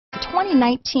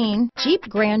2019 Jeep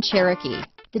Grand Cherokee.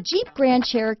 The Jeep Grand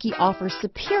Cherokee offers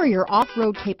superior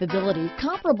off-road capability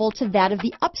comparable to that of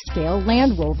the upscale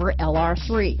Land Rover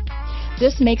LR3.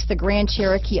 This makes the Grand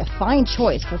Cherokee a fine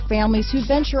choice for families who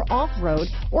venture off-road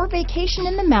or vacation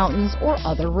in the mountains or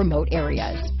other remote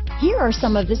areas. Here are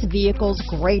some of this vehicle's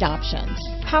great options: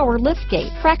 power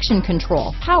liftgate, traction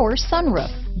control, power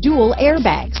sunroof, dual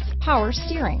airbags, power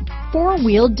steering,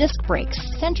 four-wheel disc brakes,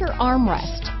 center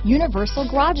armrest, universal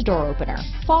garage door opener,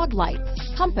 fog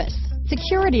lights, compass,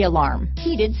 security alarm,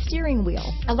 heated steering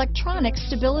wheel, electronic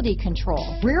stability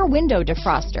control, rear window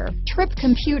defroster, trip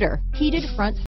computer, heated front